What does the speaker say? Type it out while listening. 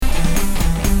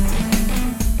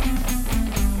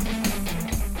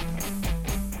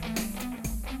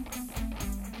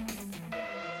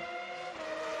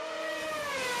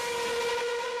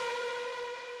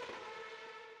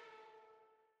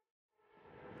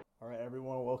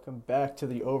everyone. Welcome back to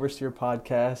the Oversteer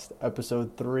Podcast,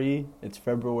 episode 3. It's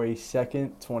February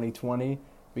 2nd, 2020.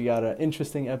 We got an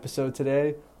interesting episode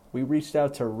today. We reached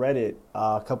out to Reddit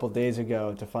a couple days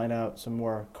ago to find out some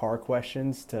more car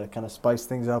questions to kind of spice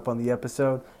things up on the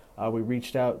episode. We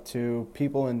reached out to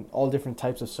people in all different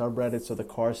types of subreddits, so the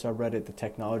car subreddit, the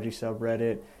technology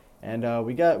subreddit, and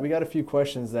we got a few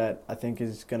questions that I think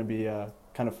is going to be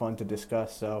kind of fun to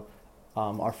discuss. So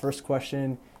our first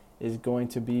question is going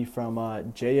to be from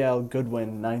JL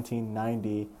Goodwin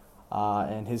 1990,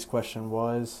 and his question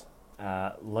was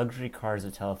luxury cars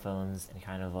with telephones and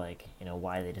kind of like,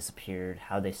 why they disappeared,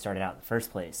 how they started out in the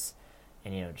first place,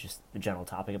 and just the general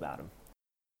topic about them.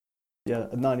 Yeah,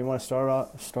 Adnan, you want to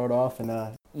start off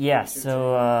and yeah,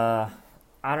 so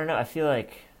I don't know, I feel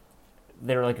like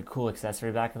they were like a cool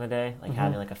accessory back in the day, like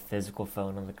having like a physical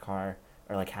phone on the car,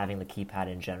 or like having the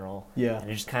keypad in general. Yeah.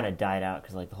 And it just kind of died out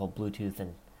because like the whole Bluetooth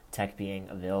and tech being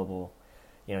available,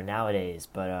 nowadays.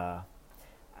 But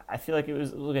I feel like it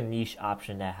was like a niche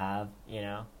option to have.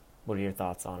 What are your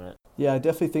thoughts on it? Yeah, I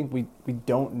definitely think we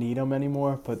don't need them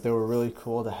anymore, but they were really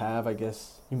cool to have. I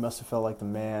guess you must have felt like the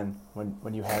man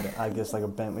when you had, I guess, like a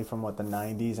Bentley from the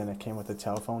 90s and it came with a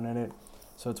telephone in it.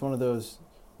 So it's one of those,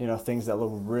 things that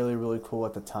look really, really cool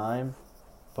at the time,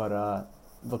 but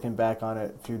looking back on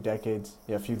it a few decades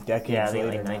I think later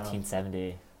like now.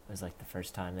 1970 was like the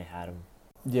first time they had them.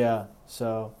 Yeah,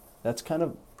 so that's kind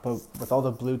of, but with all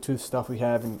the Bluetooth stuff we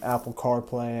have in Apple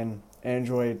CarPlay and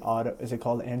Android Auto, is it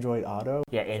called Android Auto?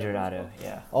 Yeah, Android Auto,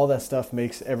 yeah. All that stuff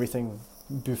makes everything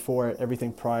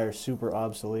prior super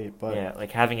obsolete. But yeah,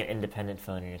 like having an independent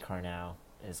phone in your car now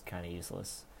is kind of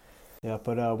useless. Yeah,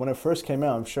 but when it first came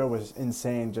out, I'm sure it was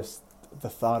insane, just the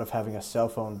thought of having a cell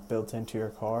phone built into your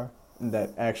car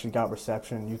that actually got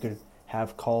reception. You could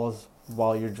have calls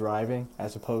while you're driving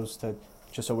as opposed to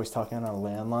just always talking on a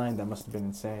landline. That must have been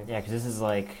insane. Yeah, because this is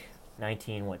like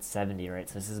 70, right?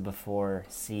 So this is before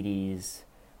CDs,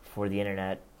 before the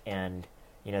internet, and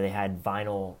they had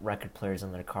vinyl record players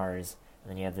in their cars, and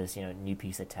then you have this new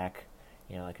piece of tech,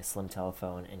 like a slim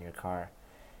telephone in your car.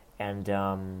 And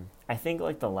I think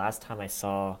like the last time I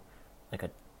saw like a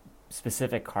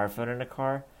specific car phone in a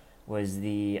car was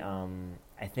the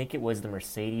I think it was the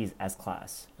Mercedes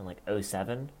S-Class in like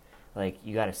 07. Like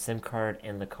you got a SIM card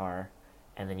in the car,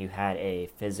 and then you had a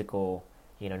physical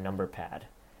number pad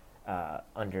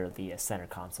under the center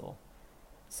console.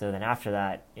 So then after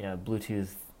that,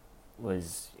 Bluetooth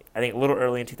was, I think, a little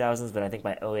early in 2000s, but I think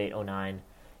by 08, 09,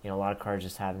 a lot of cars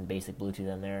just having basic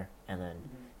Bluetooth in there, and then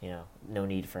no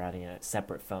need for having a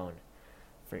separate phone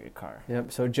for your car.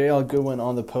 Yep. So JL Goodwin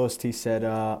on the post, he said,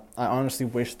 I honestly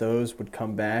wish those would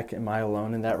come back. Am I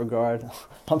alone in that regard?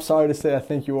 I'm sorry to say I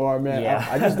think you are, man. Yeah.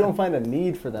 I just don't find a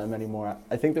need for them anymore.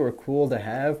 I think they were cool to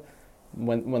have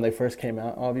when they first came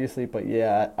out, obviously, but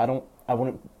yeah, I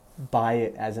wouldn't buy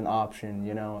it as an option,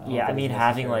 Yeah, I mean,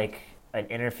 having like an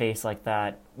interface like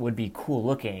that would be cool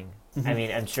looking. I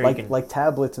mean, I'm sure like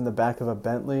tablets in the back of a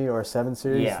Bentley or a 7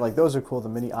 Series. Yeah. Like those are cool. The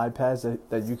mini iPads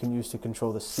that you can use to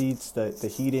control the seats, the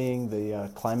heating,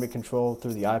 the climate control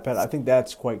through the iPad. I think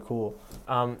that's quite cool.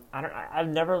 I've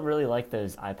never really liked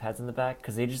those iPads in the back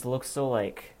because they just look so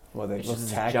like, they it's look just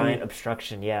tacky. this giant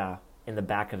obstruction, in the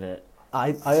back of it.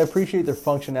 I appreciate their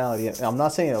functionality. I'm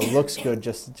not saying it looks good,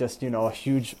 just a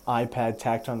huge iPad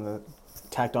tacked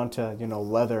onto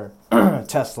leather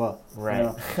Tesla.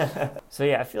 Right. So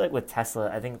yeah, I feel like with Tesla,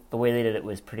 I think the way they did it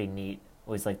was pretty neat. It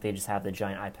was like they just have the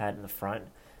giant iPad in the front,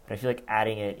 but I feel like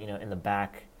adding it, in the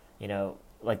back,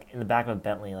 like in the back of a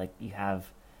Bentley, like you have,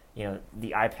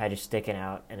 the iPad just sticking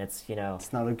out, and it's,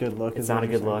 it's not a good look. It's not a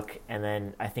good look. And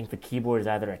then I think the keyboard is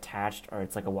either attached or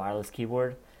it's like a wireless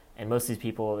keyboard. And most of these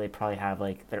people, they probably have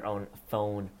like their own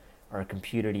phone or a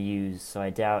computer to use. So I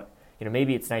doubt,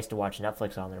 maybe it's nice to watch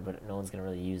Netflix on there, but no one's going to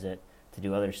really use it to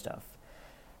do other stuff.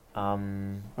 All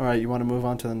right, you want to move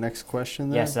on to the next question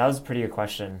then? Yeah, so that was a pretty good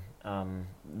question.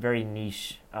 Very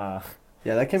niche. Yeah,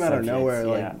 that came out of nowhere.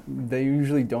 Yeah. Like they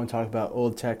usually don't talk about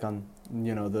old tech on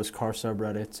those car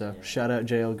subreddits. Shout out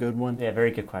JL Goodwin. Yeah,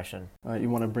 very good question. You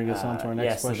want to bring us on to our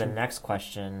next question? So the next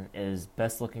question is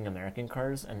best looking American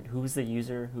cars, and who was the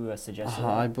user who suggested that?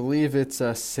 I believe it's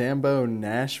Sambo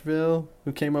Nashville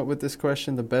who came up with this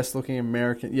question. The best looking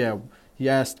American. Yeah, he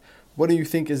asked, "What do you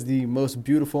think is the most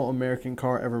beautiful American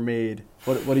car ever made?"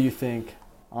 What do you think?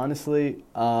 Honestly,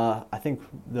 I think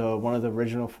one of the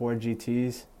original Ford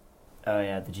GTs. Oh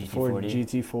yeah, the GT40. Ford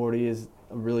GT40 is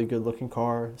a really good looking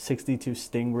car. 62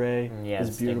 Stingray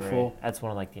is beautiful. Stingray. That's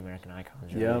one of like the American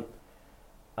icons, really. Yep.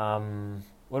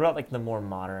 What about like the more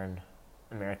modern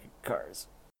American cars?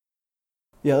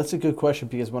 Yeah, that's a good question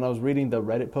because when I was reading the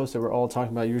Reddit posts, they were all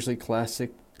talking about usually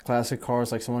classic classic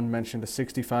cars, like someone mentioned, the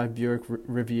 65 Buick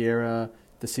Riviera,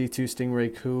 the C2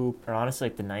 Stingray Coupe. Or honestly,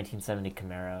 like the 1970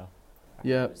 Camaro.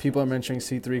 Yeah, people are mentioning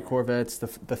C3 Corvettes, the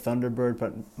Thunderbird,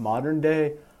 but modern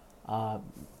day,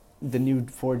 the new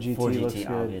Ford GT Ford looks GT,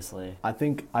 good. obviously. I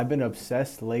think I've been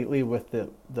obsessed lately with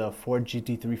the Ford Yeah,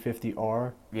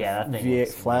 GT350R. that thing V8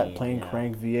 looks flat neat, plane yeah.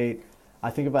 crank V8. I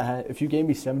think if you gave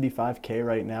me $75K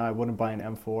right now, I wouldn't buy an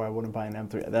M4. I wouldn't buy an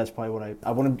M3. That's probably what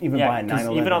I wouldn't even buy a 'cause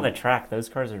 911. even on the track, those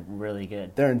cars are really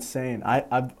good. They're insane.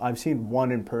 I've seen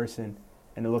one in person,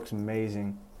 and it looks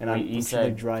amazing. And Wait, I'm you sure they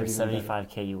said drive for even better.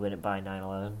 $75K you wouldn't buy a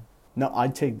 911? No,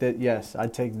 I'd take that. Yes,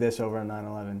 I'd take this over a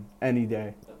 911 any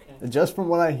day. Okay. Just from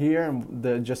what I hear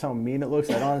and just how mean it looks,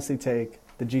 I'd honestly take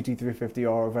the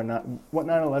GT350R over what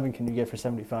 911 can you get for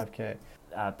 $75K?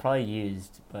 Probably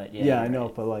used, but yeah. Yeah, you're I know,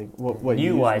 right. but like what New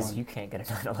used wise, one? you can't get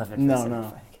a 911 for No,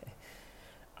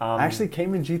 75K. Actually,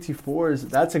 Cayman GT4s.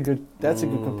 That's a good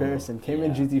comparison.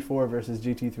 Cayman yeah. GT4 versus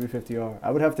GT350R.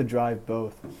 I would have to drive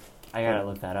both. I gotta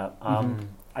look that up.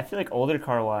 I feel like older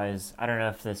car wise, I don't know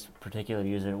if this particular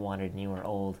user wanted new or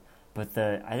old, but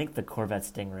I think the Corvette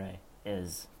Stingray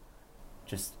is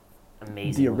just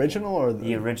amazing. The original or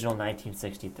the original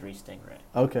 1963 Stingray.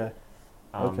 Okay.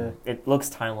 Okay. It looks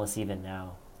timeless even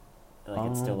now.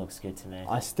 Like it still looks good to me.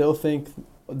 I still think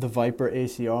the Viper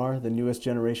ACR, the newest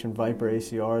generation Viper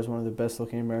ACR, is one of the best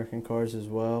looking American cars as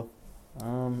well.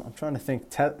 I'm trying to think.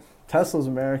 Tesla's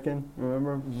American,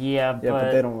 remember? Yeah,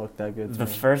 but they don't look that good. The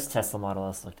first Tesla Model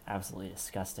S looked absolutely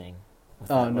disgusting. With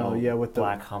with the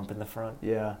black hump in the front.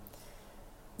 Yeah.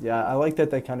 Yeah, I like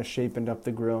that they kind of sharpened up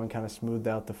the grille and kind of smoothed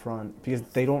out the front because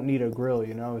they don't need a grille,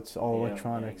 it's all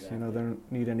electronics. Exactly. They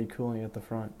don't need any cooling at the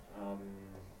front.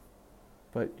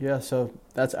 But yeah, so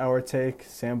that's our take.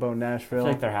 Sambo, Nashville. I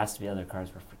feel like there has to be other cars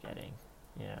we're forgetting.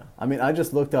 Yeah. I mean, I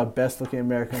just looked up best looking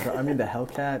American car. I mean, the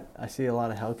Hellcat. I see a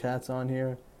lot of Hellcats on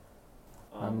here.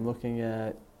 I'm looking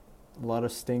at a lot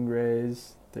of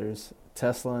Stingrays. There's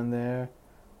Tesla in there.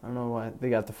 I don't know why they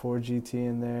got the Ford GT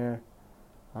in there.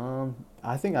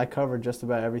 I think I covered just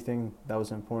about everything that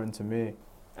was important to me.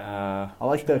 I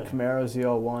like the Camaro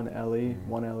ZL1 LE,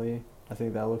 1LE. I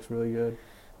think that looks really good.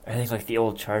 I think like the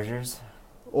old Chargers.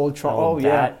 Old Old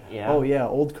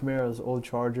Camaros, old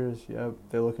Chargers. Yep,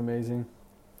 they look amazing.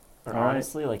 Or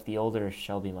honestly, like the older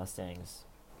Shelby Mustangs.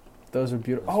 Those are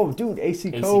beautiful. Oh, dude, AC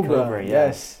AC Cobra. Cobra,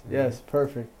 yeah. Yes,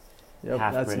 perfect. Yep,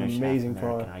 Half that's British, an amazing half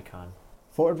American car. icon.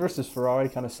 Ford versus Ferrari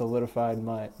kind of solidified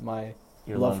my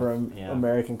Your love for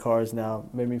American cars now.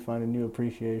 Made me find a new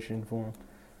appreciation for them.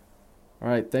 All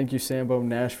right, thank you, Sambo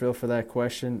Nashville, for that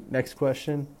question. Next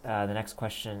question. The next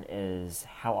question is,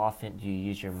 how often do you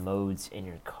use your modes in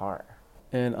your car?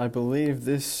 And I believe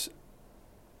this...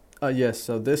 yes,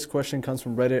 so this question comes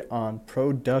from Reddit on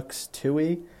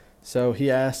Produx2e. So he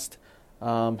asked,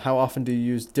 how often do you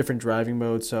use different driving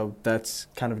modes? So that's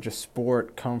kind of just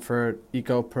sport, comfort,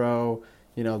 eco pro,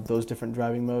 those different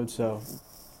driving modes. So,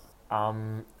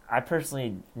 I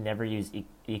personally never use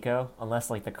eco unless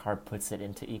like the car puts it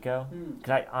into eco.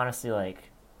 Because I honestly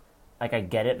like I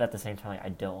get it, but at the same time I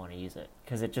don't want to use it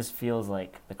because it just feels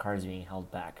like the car is being held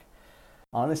back.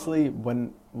 Honestly,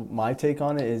 when my take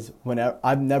on it is whenever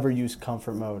I've never used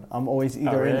comfort mode. I'm always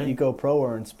either in Eco Pro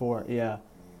or in Sport. Yeah,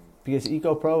 because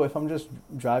Eco Pro, if I'm just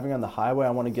driving on the highway, I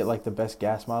want to get like the best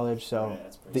gas mileage. So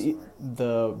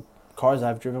the cars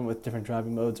I've driven with different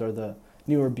driving modes are the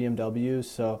newer BMWs.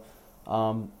 So,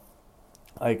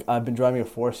 like I've been driving a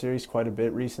 4 Series quite a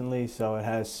bit recently. So it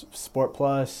has Sport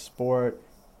Plus, Sport,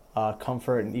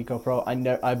 Comfort, and Eco Pro. I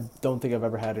don't think I've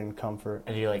ever had it in Comfort.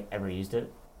 Have you like ever used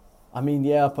it? I mean,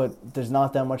 yeah, but there's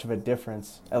not that much of a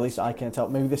difference. At least I can't tell.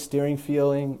 Maybe the steering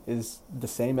feeling is the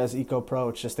same as Eco Pro.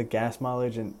 It's just the gas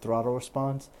mileage and throttle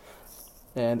response.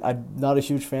 And I'm not a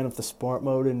huge fan of the sport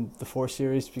mode in the 4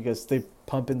 Series because they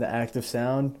pump in the active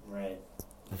sound. Right.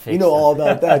 You know all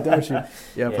about that, don't you?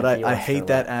 Yeah, but I hate hate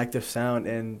that active sound.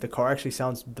 And the car actually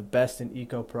sounds the best in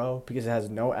Eco Pro because it has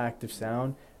no active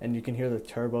sound. And you can hear the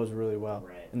turbos really well.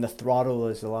 Right. And the throttle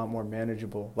is a lot more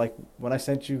manageable. Like when I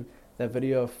sent you that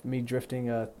video of me drifting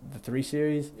the 3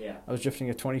 Series. Yeah. I was drifting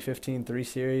a 2015 3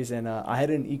 Series, and I had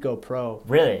an Eco Pro.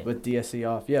 Really? With DSE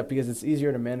off. Yeah, because it's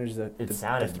easier to manage the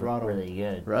throttle. Really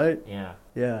good. Right? Yeah.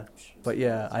 Yeah. But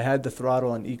yeah, I had the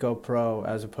throttle on Eco Pro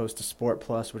as opposed to Sport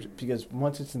Plus, because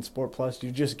once it's in Sport Plus,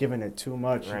 you're just giving it too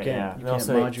much. Right, You can't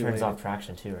also modulate it turns off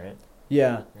traction too, right?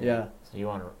 Yeah. So you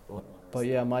want to... But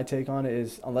yeah, my take on it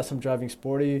is, unless I'm driving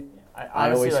sporty...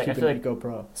 I always like, keep an Eco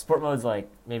Pro. Sport mode's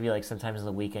like maybe like sometimes on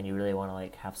the weekend you really want to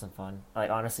like have some fun. Like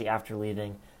honestly, after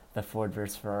leaving the Ford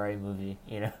vs Ferrari movie,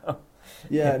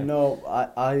 Yeah, no,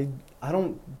 I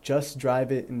don't just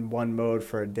drive it in one mode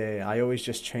for a day. I always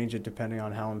just change it depending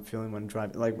on how I'm feeling when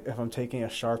driving. Like if I'm taking a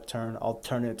sharp turn, I'll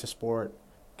turn it to sport,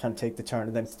 kind of take the turn,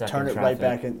 and then Stuck turn in it right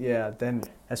back traffic. in. Yeah, then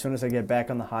as soon as I get back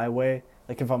on the highway,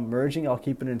 like if I'm merging, I'll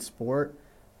keep it in sport,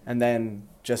 and then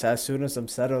just as soon as I'm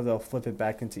settled, I'll flip it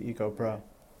back into Eco Pro.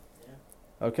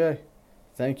 Okay,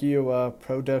 thank you,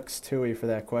 Produx Tui, for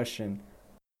that question.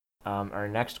 Our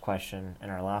next question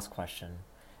and our last question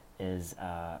is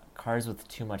cars with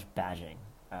too much badging.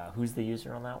 Who's the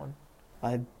user on that one?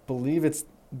 I believe it's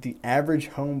the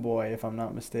average homeboy, if I'm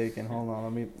not mistaken. Hold on,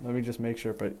 let me just make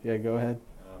sure. But yeah, go ahead.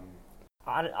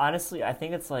 Honestly, I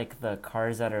think it's like the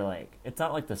cars that are like, it's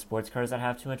not like the sports cars that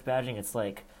have too much badging. It's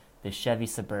like the Chevy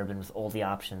Suburban with all the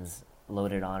options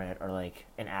loaded on it, or like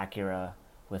an Acura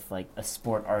with like a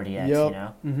Sport RDX, you Yep.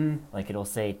 know? Mm-hmm. Like it'll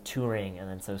say touring and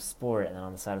then so sport, and then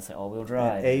on the side it'll say all-wheel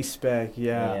drive. A spec,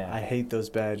 yeah. Yeah. I hate those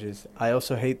badges. I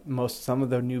also hate some of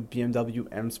the new BMW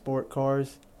M Sport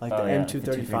cars, like the yeah,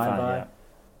 M235i. yeah.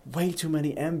 Way too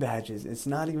many M badges. It's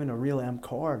not even a real M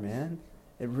car, man.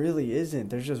 It really isn't.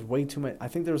 There's just way too many. I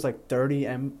think there was like 30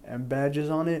 M badges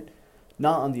on it,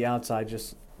 not on the outside,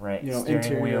 just Right, you know, steering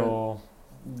interior. wheel,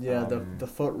 Yeah, the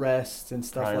footrest and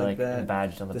stuff probably like that.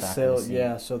 badged on the The back sail, of the seat.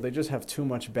 yeah. So they just have too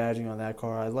much badging on that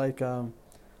car. I like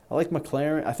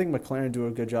McLaren. I think McLaren do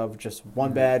a good job of just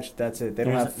one badge. That's it. They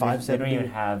don't have They 570. don't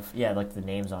even have, like the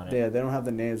names on it. Yeah, they don't have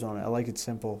the names on it. I like it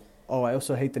simple. Oh, I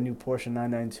also hate the new Porsche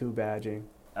 992 badging.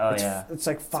 Oh, it's, yeah. It's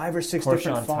like 5 or 6 Porsche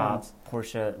different on fonts. top,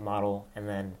 Porsche model, and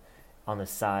then on the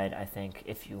side, I think,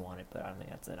 if you want it, but I don't think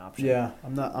that's an option. Yeah,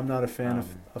 I'm not a fan Um,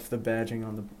 of the badging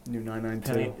on the new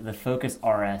 992. The Focus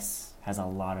RS has a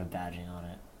lot of badging on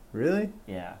it. Really?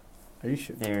 Yeah. Are you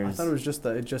sure? I There's thought it was just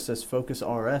it just says Focus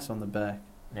RS on the back.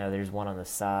 no, there's one on the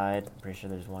side. I'm pretty sure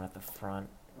there's one at the front.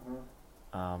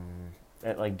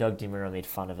 Like Doug DeMuro made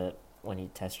fun of it when he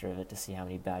test drove it to see how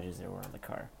many badges there were on the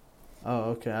car.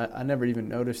 Oh, okay. I never even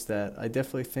noticed that. I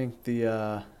definitely think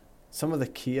the some of the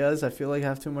Kias I feel like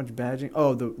have too much badging.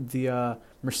 Oh, the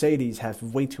Mercedes have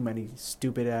way too many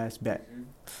stupid ass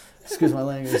excuse my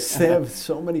language. They have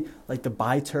so many, like the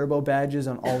bi-turbo badges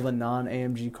on all the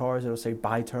non-AMG cars. It'll say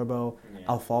bi-turbo,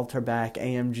 Alfa-Turbac,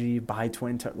 AMG,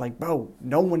 bi-twin. Like, bro,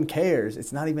 no one cares.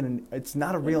 It's not even. It's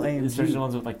not a real AMG. Especially the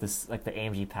ones with like this, like the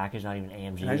AMG package, not even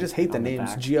AMG. And I just hate the on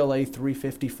names. back. GLA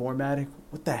 350 4MATIC.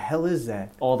 What the hell is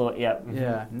that? All the way, yeah. Mhm.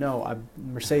 Yeah, no,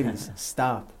 Mercedes,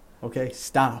 stop. Okay,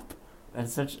 stop.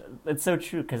 It's so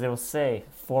true because it will say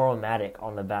 4MATIC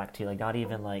on the back too. Like not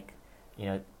even like,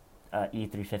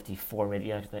 E354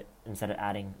 maybe, instead of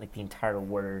adding like the entire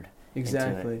word.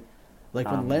 Exactly. Like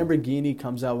when Lamborghini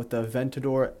comes out with the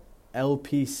Aventador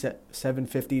LP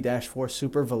 750-4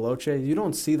 Super Veloce, you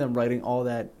don't see them writing all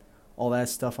that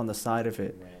stuff on the side of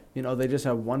it. Right. They just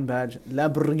have one badge,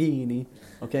 Lamborghini,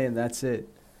 okay, and that's it.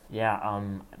 Yeah.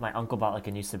 My uncle bought like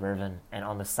a new Suburban, and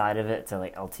on the side of it said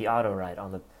like LT Auto Ride.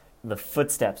 On the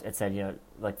footsteps it said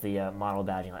like the model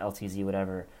badging, like LTZ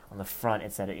whatever. On the front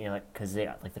it said it like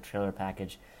Kazaa, like the trailer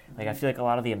package. Like I feel like a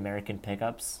lot of the American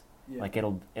pickups, like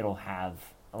it'll have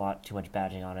a lot too much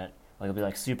badging on it. Like it'll be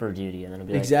like Super Duty, and then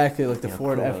it'll be exactly like the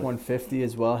Ford cool. F-150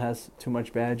 as well has too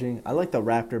much badging. I like the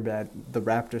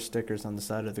Raptor stickers on the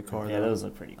side of the car. Yeah, though. those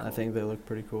look pretty cool. I think they look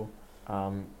pretty cool.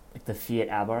 Like the Fiat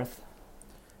Abarth.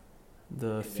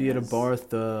 The Fiat Abarth,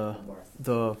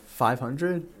 the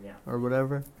 500 or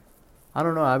whatever. I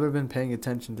don't know. I haven't been paying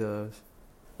attention to those.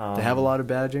 They have a lot of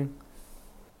badging.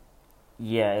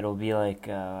 Yeah, it'll be like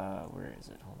where is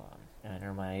it? Hold on.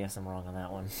 Never mind. I guess I'm wrong on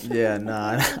that one. Yeah,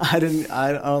 nah. I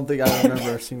don't think I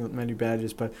remember seeing many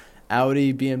badges. But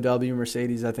Audi, BMW,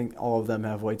 Mercedes, I think all of them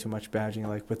have way too much badging.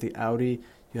 Like with the Audi,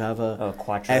 you have a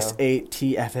Quattro. S8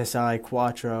 TFSI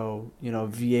Quattro,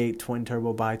 V8 twin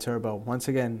turbo bi-turbo. Once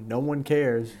again, no one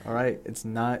cares. All right, it's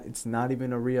not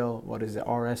even a real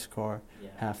RS car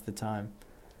half the time.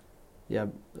 Yeah,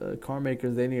 car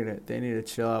makers they need to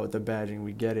chill out with the badging.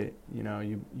 We get it.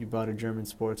 You bought a German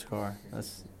sports car.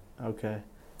 That's okay.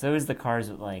 It's always the cars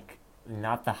with like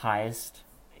not the highest,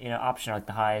 option, like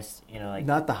the highest, like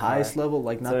not the car. highest level,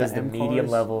 like not the M medium cars.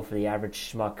 level for the average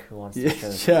schmuck who wants to show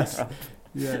his Yes. car.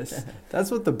 Yes, that's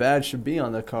what the badge should be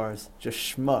on the cars. Just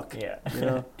schmuck.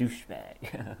 Yeah.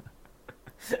 Douchebag.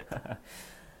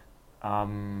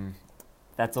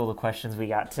 That's all the questions we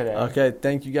got today. Okay,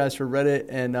 thank you guys for Reddit,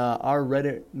 and our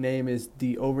Reddit name is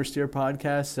the Oversteer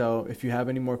Podcast. So if you have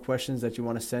any more questions that you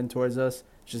want to send towards us,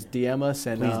 just DM us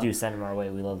and please do send them our way.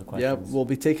 We love the questions. Yeah, we'll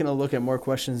be taking a look at more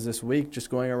questions this week. Just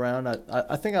going around.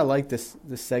 I think I like this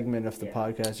segment of the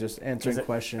podcast, just answering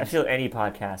questions. I feel any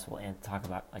podcast will talk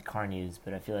about like car news,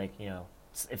 but I feel like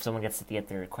if someone gets to get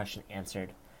their question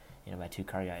answered by two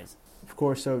car guys. Of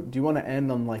course. So, do you want to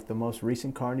end on like the most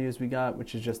recent car news we got,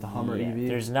 which is just the Hummer Yeah, EV?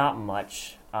 there's not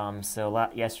much.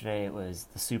 Yesterday it was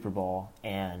the Super Bowl,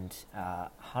 and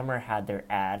Hummer had their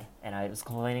ad, and I was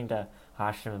complaining to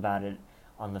Hashem about it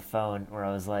on the phone, where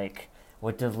I was like,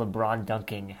 what does LeBron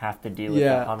dunking have to do with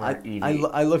the Hummer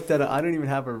EV? I looked at it. I didn't even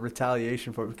have a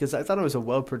retaliation for it because I thought it was a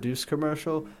well-produced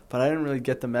commercial, but I didn't really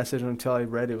get the message until I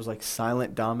read it was like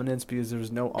silent dominance because there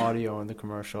was no audio in the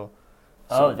commercial.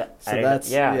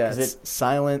 It's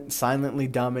silently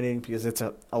dominating because it's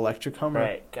an electric Hummer.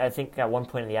 Right. I think at one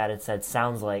point in the ad it said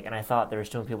sounds like, and I thought there were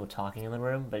still people talking in the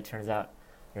room, but it turns out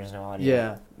there's no audio.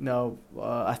 Yeah, no.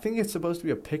 I think it's supposed to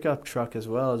be a pickup truck as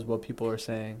well, is what people are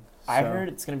saying. I heard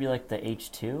it's going to be like the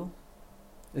H2.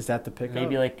 Is that the pickup?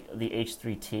 Maybe like the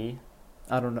H3T.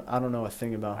 I don't know a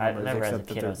thing about Hummers. I remember as a except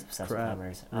kid that I was obsessed with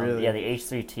Hummers. Really? Yeah, the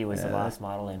H3T was the last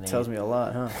model they made. Tells me a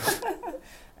lot, huh?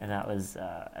 And that was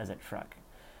as a truck.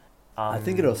 I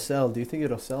think it'll sell. Do you think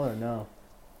it'll sell or no?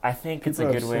 I think it's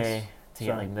a good way to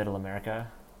get like Middle America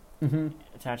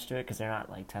attached to it because they're not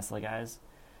like Tesla guys.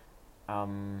 I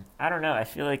don't know. I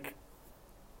feel like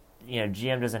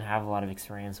GM doesn't have a lot of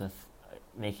experience with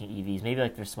making EVs. Maybe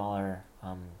like their smaller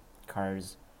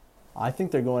cars. I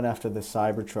think they're going after the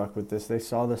Cybertruck with this. They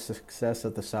saw the success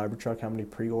of the Cybertruck, how many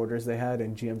pre-orders they had,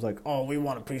 and GM's like, oh, we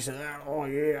want a piece of that. Oh,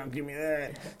 yeah, give me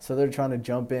that. So they're trying to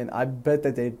jump in. I bet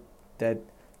that they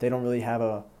don't really have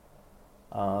a...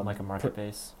 like a market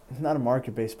base? Not a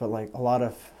market base, but like a lot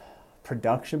of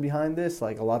production behind this,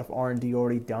 like a lot of R&D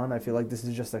already done. I feel like this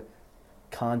is just a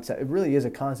concept. It really is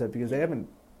a concept because they haven't...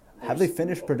 Have they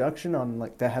finished production on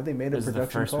like that? Have they made a production car? This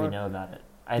is the first we know about it.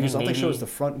 Because all they show is the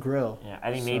front grille. Yeah,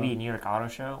 I think maybe New York Auto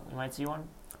Show we might see one.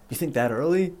 You think that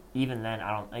early? Even then,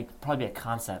 I don't like. Probably a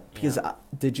concept. Because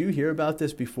did you hear about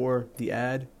this before the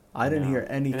ad? I didn't hear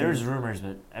anything. There's rumors,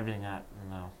 but everything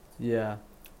no. Yeah.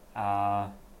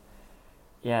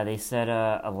 Yeah, they said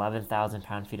 11,000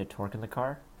 pound-feet of torque in the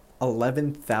car.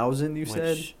 11,000, you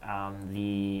said? How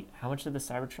much did the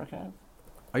Cybertruck have?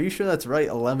 Are you sure that's right?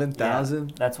 11,000?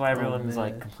 Yeah, that's why everyone's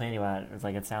like complaining about it. It's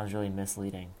like it sounds really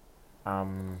misleading.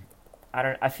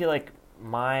 I feel like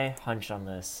my hunch on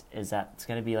this is that it's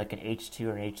going to be like an H2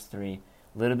 or an H3,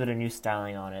 a little bit of new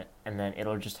styling on it, and then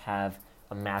it'll just have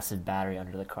a massive battery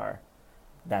under the car.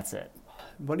 That's it.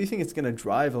 What do you think it's going to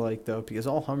drive like, though? Because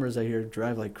all Hummers I hear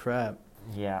drive like crap.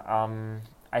 Yeah,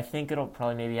 I think it'll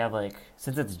probably maybe have like,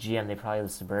 since it's GM, they probably have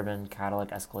the Suburban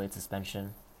Cadillac Escalade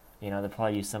suspension. They'll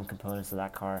probably use some components of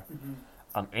that car.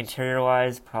 Mm-hmm.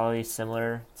 Interior-wise, probably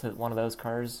similar to one of those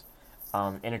cars.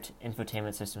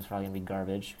 Infotainment system's probably going to be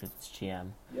garbage because it's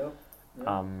GM. Yep.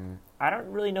 I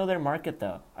don't really know their market,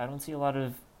 though. I don't see a lot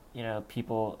of,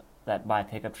 people that buy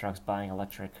pickup trucks buying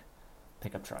electric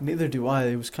pickup trucks. Neither do I.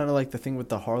 It was kind of like the thing with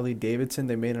the Harley Davidson.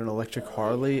 They made an electric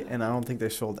Harley, and I don't think they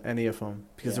sold any of them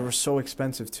because they were so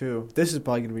expensive, too. This is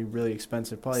probably going to be really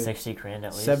expensive. Probably $60,000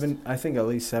 at least. I think at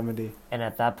least 70. And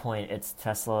at that point, it's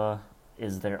Tesla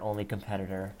is their only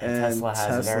competitor. And Tesla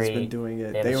has been doing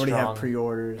it. They already have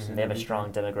pre-orders. They have a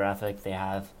strong demographic. They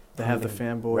have the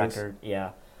fanboys. Record,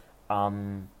 yeah.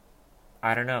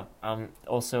 I don't know.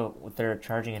 Also, with their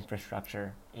charging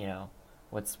infrastructure,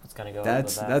 what's going to go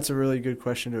with that? That's a really good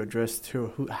question to address,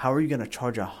 too. How are you going to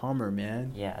charge a Hummer,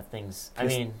 man? Yeah,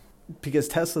 because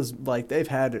Tesla's, like, they've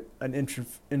had an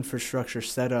infrastructure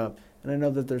set up. And I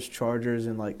know that there's chargers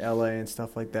in, like, LA and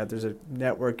stuff like that. There's a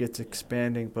network. It's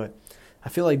expanding. But I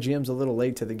feel like GM's a little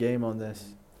late to the game on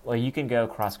this. Well, you can go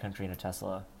cross-country in a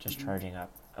Tesla just charging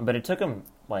up. But it took them,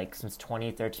 like, since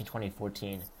 2013,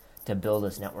 2014 to build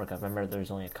this network up. Remember,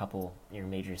 there's only a couple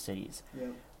major cities. Yeah.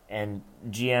 And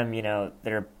GM,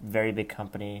 they're a very big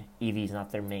company. EV's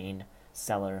not their main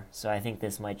seller. So I think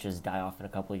this might just die off in a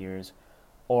couple of years.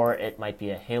 Or it might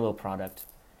be a halo product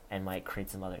and might create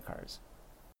some other cars.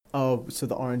 Oh, so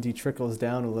the R&D trickles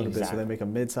down a little bit. So they make a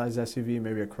mid-size SUV,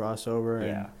 maybe a crossover.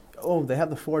 Yeah. And, they have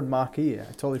the Ford Mach-E. I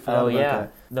totally forgot about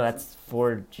that. No, that's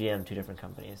Ford, GM, two different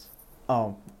companies.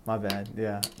 Oh, my bad.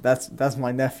 Yeah, that's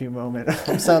my nephew moment.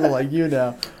 I'm sounding like you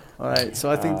now. All right, so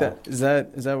I think is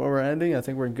that what we're ending? I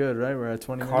think we're good, right? We're at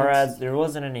 20 minutes. Car ads. There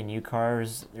wasn't any new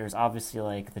cars. There's obviously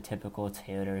like the typical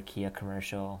Toyota or Kia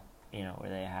commercial, where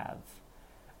they have.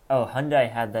 Oh,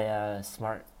 Hyundai had the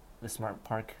Smart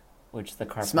Park, which the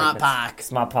car. Smart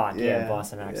Park. Yeah,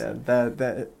 Boston accent. Yeah,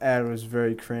 that ad was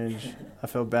very cringe. I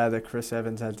felt bad that Chris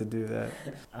Evans had to do that.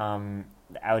 The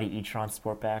Audi e-tron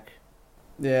Sportback.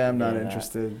 Yeah, I'm not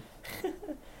interested.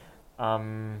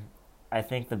 I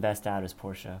think the best ad is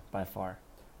Porsche by far.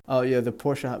 Oh yeah, the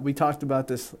Porsche. We talked about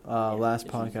this last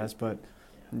podcast, but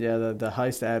Yeah, the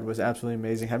heist ad was absolutely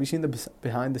amazing. Have you seen the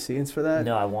behind the scenes for that?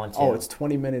 No, I want to. Oh, it's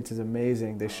 20 minutes. Is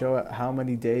amazing. They show how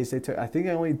many days they took. I think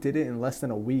they only did it in less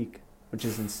than a week, which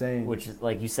is insane. Which is,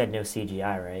 like you said, no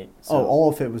CGI, right? So, all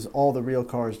of it was all the real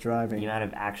cars driving. The amount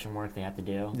of action work they have to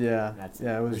do. Yeah,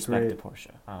 it was respect great. to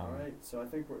Porsche. All right, so I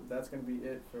think that's going to be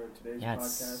it for today's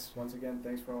podcast. Once again,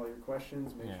 thanks for all your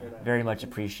questions. Make sure to very much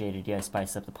appreciated. Yeah,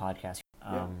 spice up the podcast.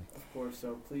 Yeah, of course.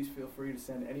 So please feel free to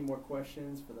send any more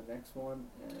questions for the next one,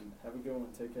 and have a good one.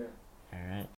 Take care. All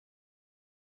right.